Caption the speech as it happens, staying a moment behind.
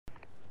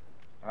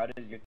How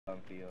does your thumb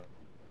feel?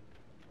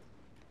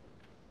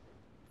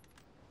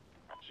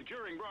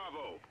 Securing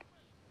Bravo.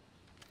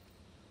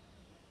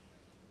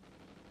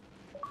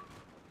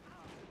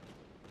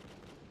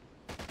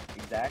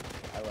 Exactly.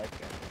 I like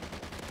it.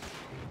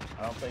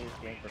 I don't play this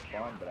game for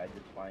fun, but I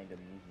just find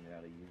amusement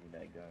out of using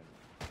that gun.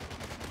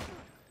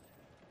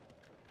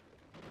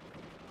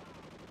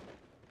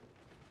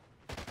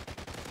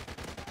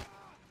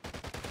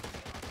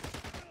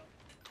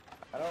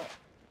 I don't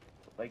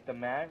like the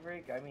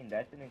Maverick. I mean,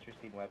 that's an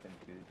interesting weapon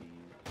too to use.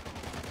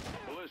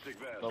 Ballistic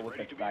vest But with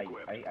ready the to be sight,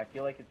 equipped. I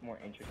feel like it's more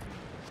interesting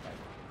with the sight.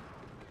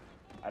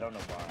 I don't know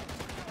why.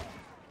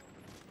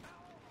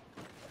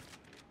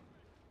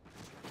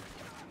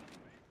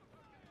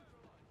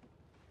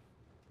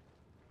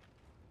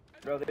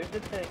 Bro, there's a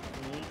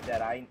technique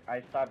that I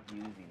stopped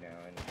using now,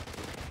 and it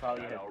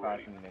probably has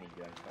cost me many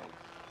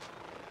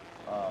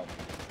gunfights.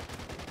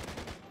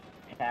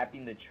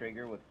 Tapping the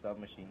trigger with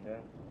submachine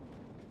guns.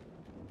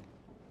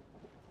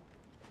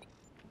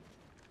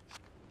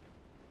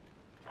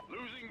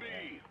 Losing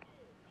B.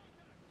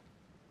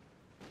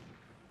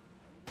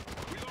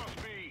 We lost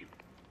B.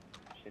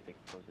 Shit, they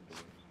close the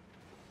doors.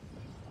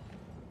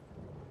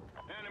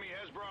 Enemy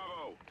has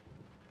Bravo.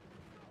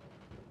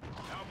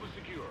 Alpha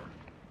secure.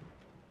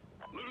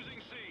 Losing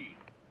C.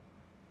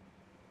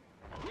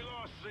 We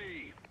lost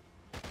C.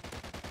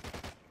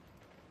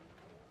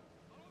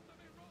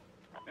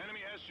 Enemy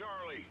has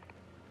Charlie.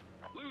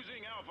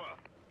 Losing Alpha.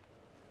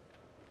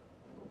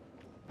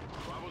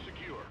 Bravo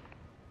secure.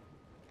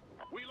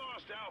 We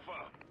lost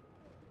Alpha.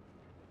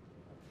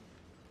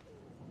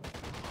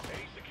 A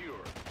secure.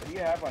 What do you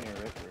have on your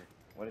Ripper?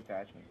 What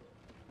attachment?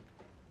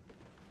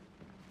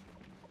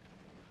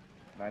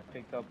 And I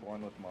picked up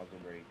one with muzzle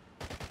brake.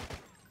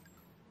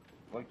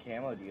 What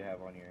camo do you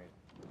have on yours?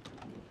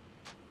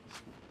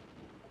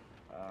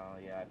 Oh,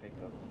 yeah, I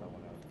picked up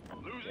someone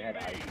else. Losing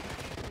B.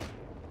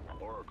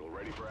 Oracle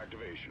ready for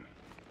activation.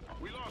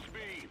 We lost B.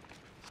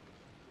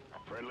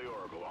 Friendly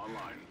Oracle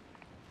online.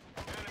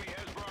 Enemy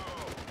has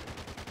Bravo.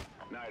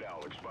 Night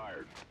Owl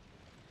expired.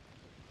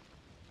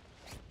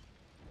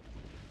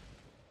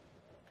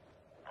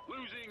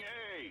 Losing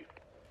A.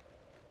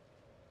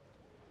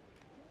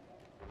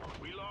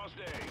 We lost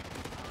A.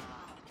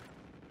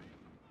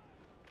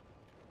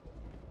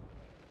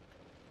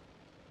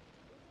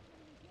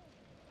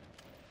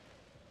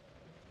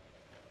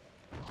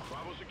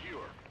 Bravo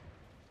secure.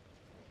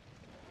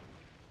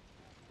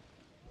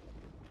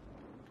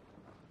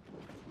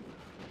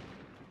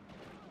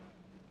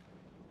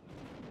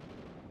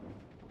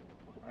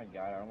 My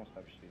god, I almost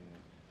stopped shooting.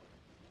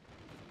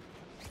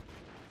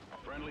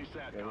 Friendly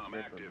SATCOM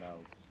active.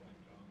 Melts.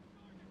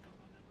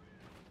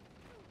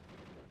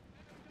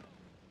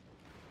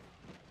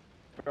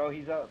 Bro,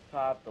 he's up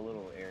top, the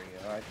little area.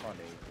 Oh, I spawned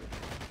A.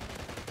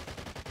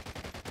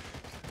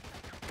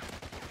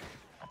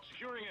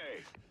 Securing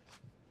A.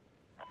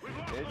 We've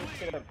lost There's the this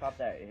kid lead. up top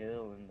that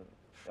hill and the...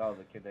 Oh,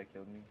 the kid that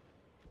killed me.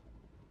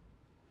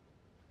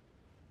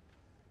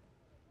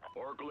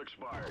 Oracle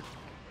expired.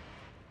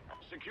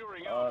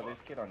 Securing Oh, Alpha. there's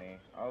a kid on A.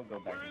 I'll go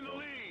back We're in and the kill.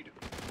 lead.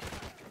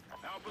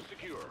 Alpha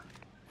secure.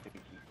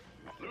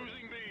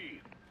 Losing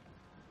B.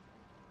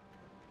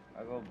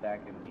 I'll go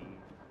back and B.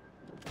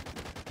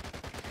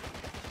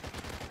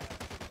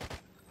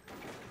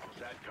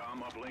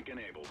 SATCOM uplink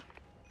enabled.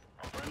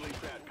 Friendly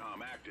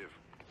SATCOM active.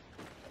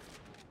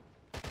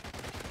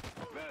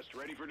 Vest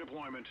ready for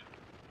deployment.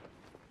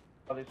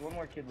 Oh, there's one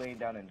more kid laying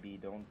down in B.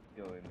 Don't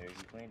go in there.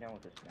 He's laying down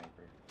with a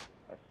sniper.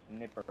 A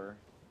snipper.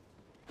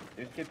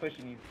 There's a kid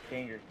pushing you.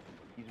 Danger.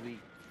 He's weak.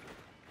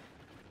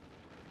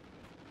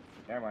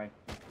 Never mind.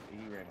 He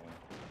ran away.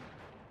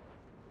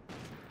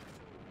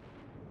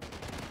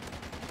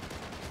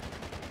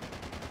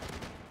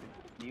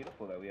 It's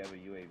beautiful that we have a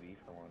UAV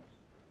for once.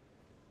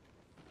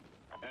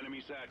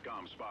 Enemy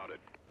SATCOM spotted.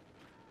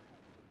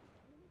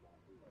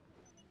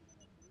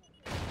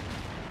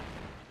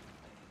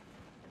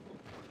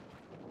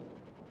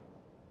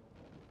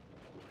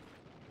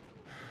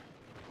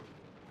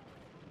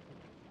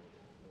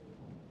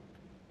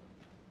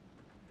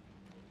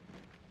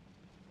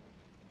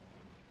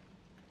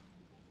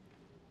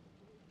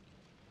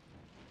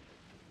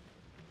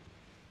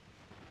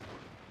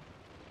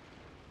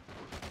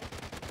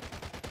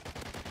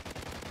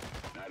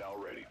 Night Owl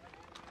ready.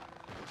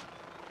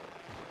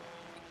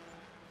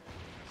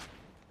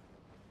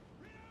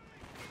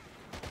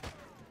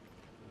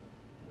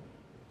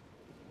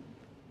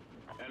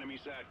 Enemy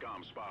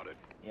SATCOM spotted.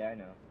 Yeah, I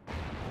know.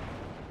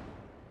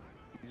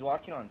 He's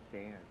walking on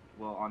sand.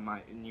 Well, on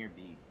my near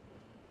B.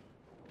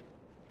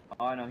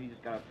 Oh no, he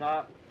just got up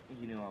top.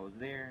 He knew I was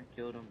there.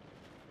 Killed him.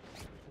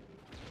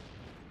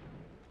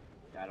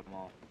 Got them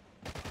all.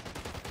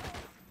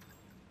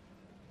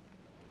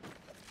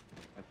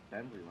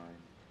 Assembly line.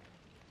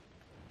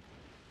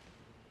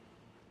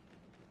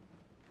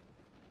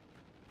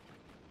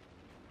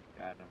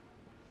 Got him.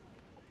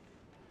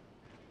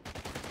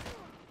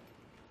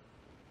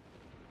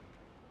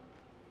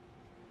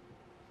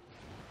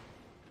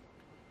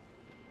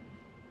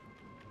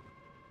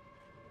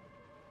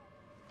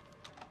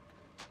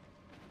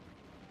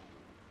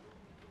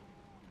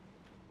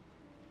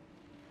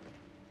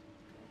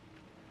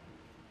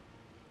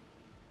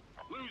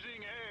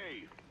 Losing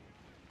A.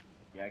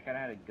 Yeah, I kind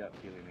of had a gut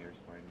feeling they were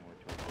scoring more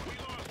towards. We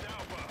lost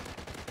Alpha.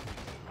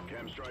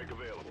 Chem strike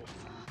available.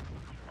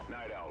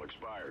 Night Owl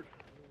expired.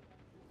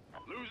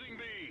 Losing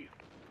B.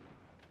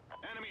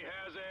 Enemy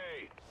has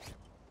A.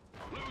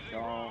 Losing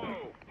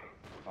Bravo.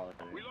 Call it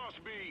We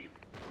lost B.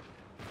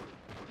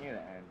 near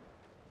the end.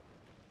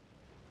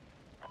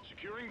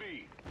 Securing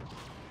B.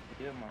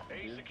 Give him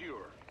A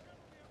secure.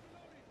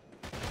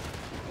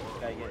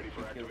 Gotta Oracle ready get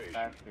for 2 kills activation.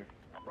 faster.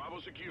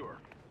 Bravo secure.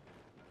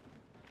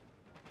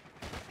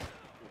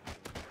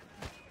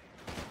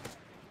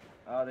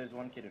 Oh, there's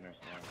one kid in our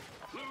spawn.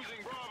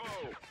 Losing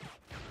Bravo.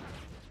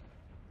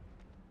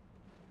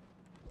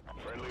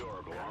 Friendly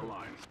Oracle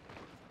online.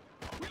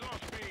 We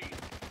lost B.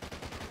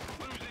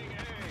 Losing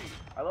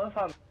A. I love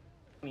how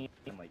me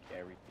in like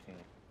every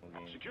single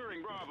game.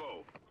 Securing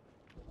Bravo.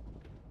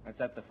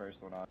 Except the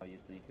first one,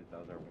 obviously, because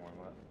that was our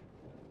warm-up.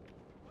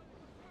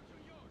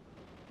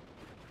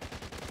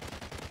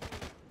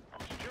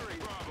 Securing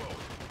Bravo.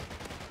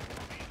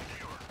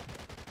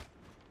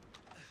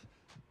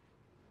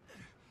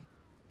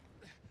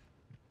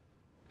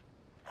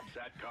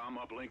 SATCOM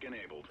uplink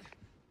enabled.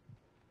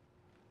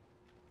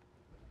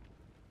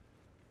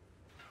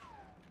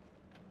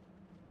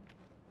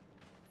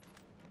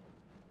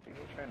 I think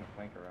they're trying to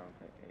flank around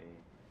to A.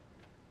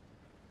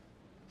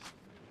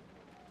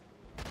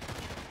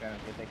 Trying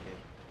to get that kid.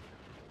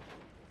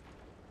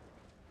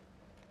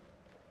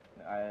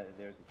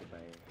 There's a kid by A.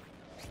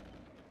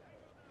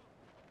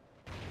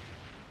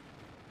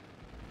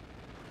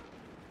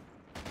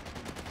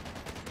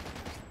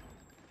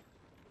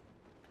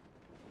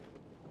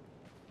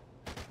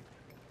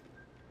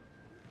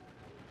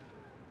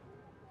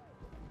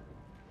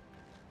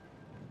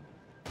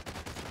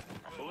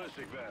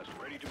 Ballistic vest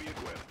ready to be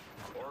equipped.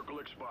 Oracle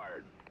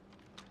expired.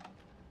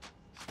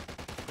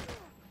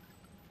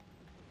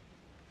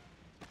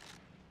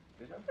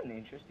 This is an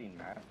interesting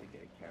map to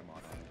get a cam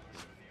on, honestly.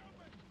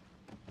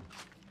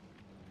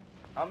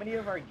 How many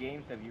of our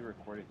games have you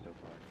recorded so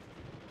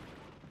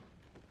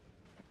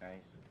far?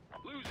 Nice.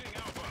 Losing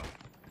Alpha.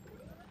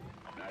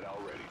 Night Owl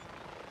ready.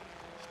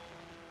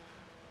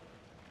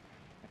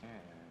 Yeah.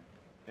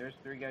 There's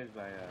 3 guys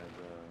by the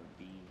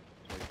B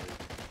choices.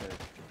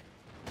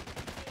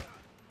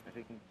 I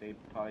think they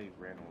probably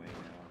ran away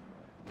now.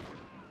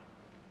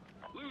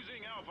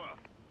 Losing Alpha.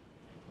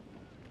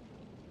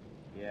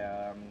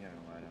 Yeah, I'm gonna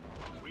let him.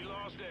 We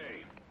lost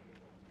A.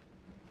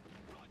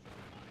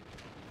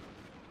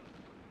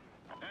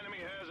 Enemy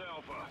has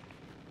Alpha.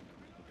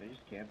 They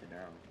just camped it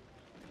down.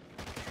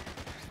 Let's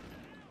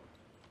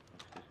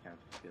just count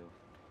the skill.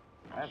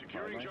 I have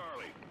Securing Twilight.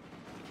 Charlie.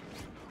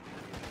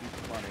 He's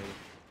spawn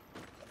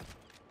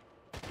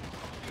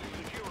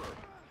Secure.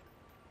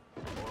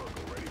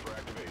 Oracle ready for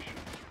activation.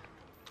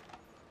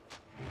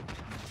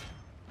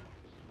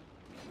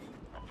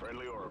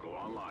 Friendly Oracle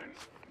online.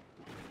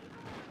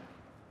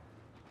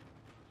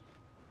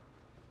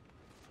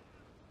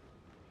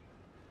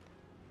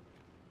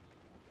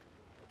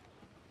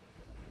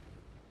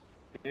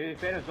 Dude,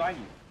 Phantom's behind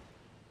you.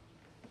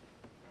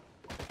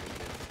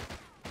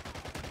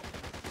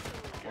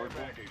 Care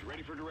package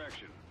ready for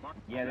direction.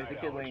 Yeah, there's a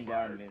Night kid Owl laying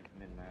expired. down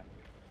mid-map.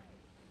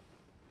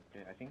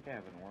 Okay, I think they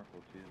have an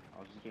Oracle too. I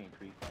was just getting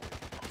pre-fired.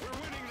 We're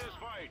winning this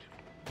fight.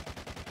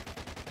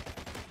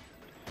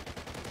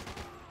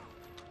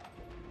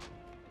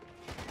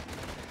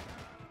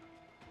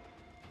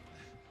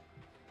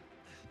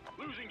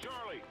 Losing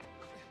Charlie.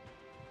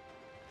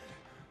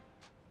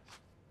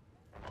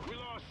 We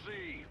lost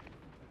C.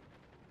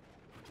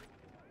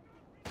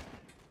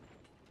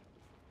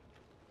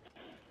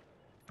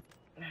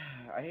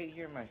 I hate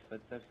hearing my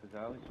footsteps because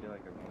I always feel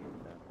like I'm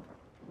getting stuff.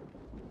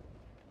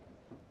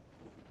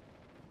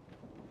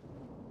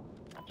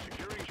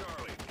 Securing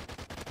Charlie.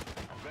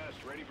 Vest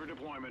ready for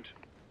deployment.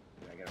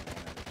 I gotta run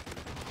out of food.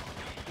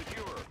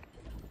 Secure.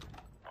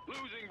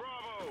 Losing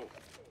Bravo.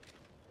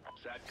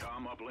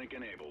 SATCOM uplink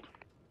enabled.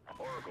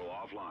 Oracle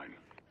offline.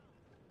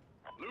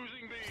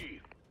 Losing B.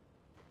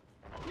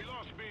 We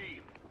lost B.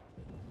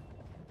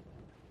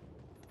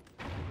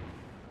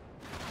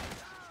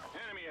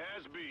 Enemy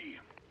has B.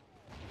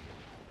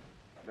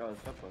 Bro,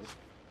 it's so close.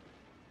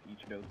 You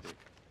chose it.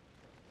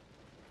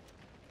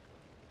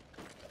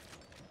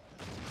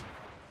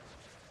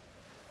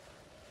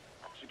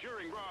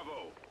 Securing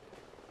Bravo.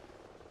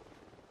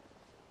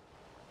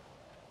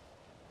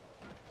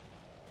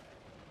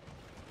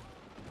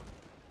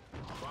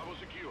 Bravo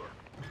secure.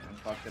 I'm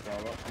fucked it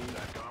all up, dude.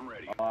 SATCOM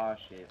ready. Aw,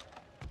 shit.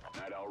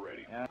 Night Owl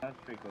ready. Yeah, that's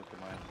pretty close to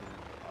mine, too.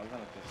 I was on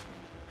a 15.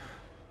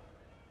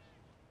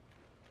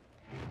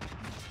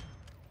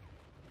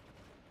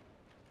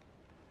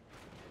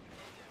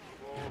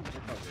 It's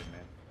all good,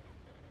 man.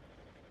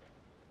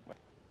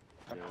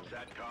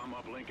 SATCOM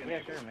uplink Yeah,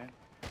 enabled. sure, man.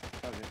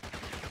 It's all good.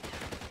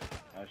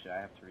 Oh, shit, I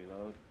have to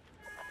reload.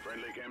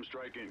 Friendly chem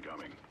strike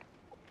incoming.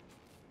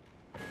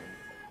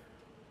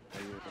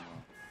 Maybe with them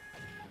all.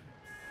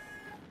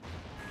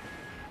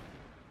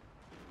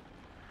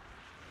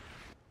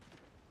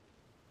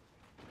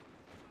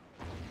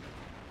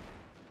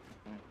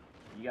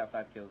 You got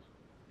 5 kills.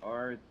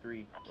 R3.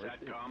 Where's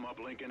this? SATCOM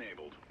uplink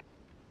enabled.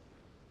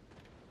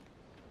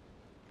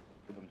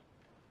 For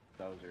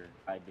themselves, or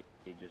I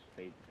did just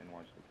stayed and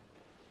watched it.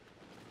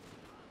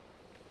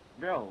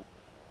 Bro,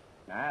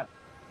 map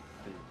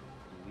is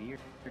weird.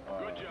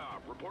 Good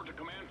job. Report to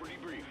command for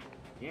debrief.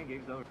 Yeah,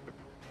 game's over.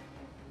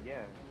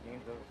 Yeah,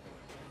 game's over.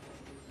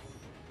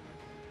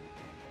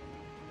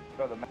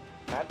 Bro, the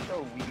map's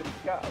so weird.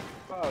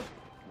 Fuck.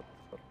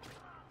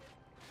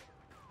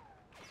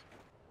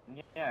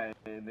 Yeah,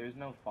 there's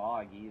no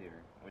fog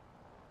either.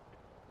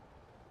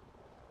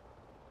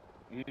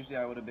 Usually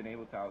I would have been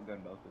able to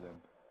outgun both of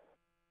them.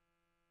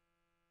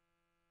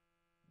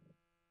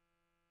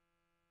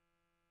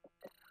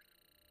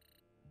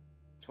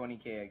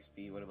 20k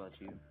XP, what about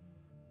you?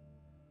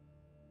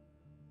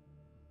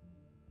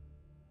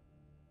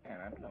 Man,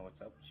 I don't know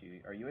what's up with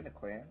you. Are you in a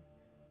clan?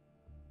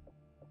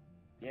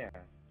 Yeah.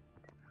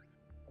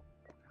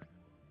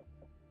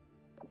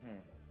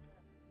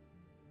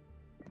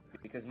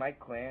 Because my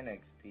clan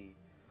XP.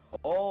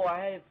 Oh,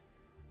 I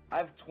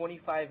have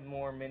 25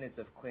 more minutes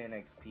of clan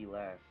XP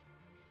left.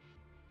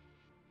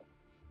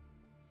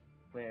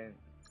 Clan.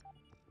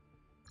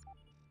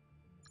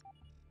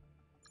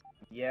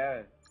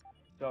 Yeah.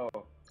 So.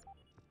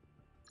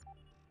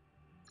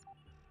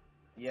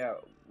 Yeah,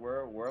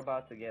 we're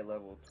about to get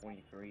level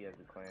 23 as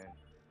a clan.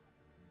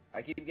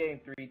 I keep getting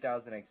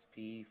 3,000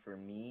 XP for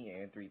me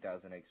and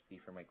 3,000 XP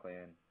for my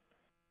clan.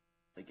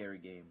 Like every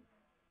game.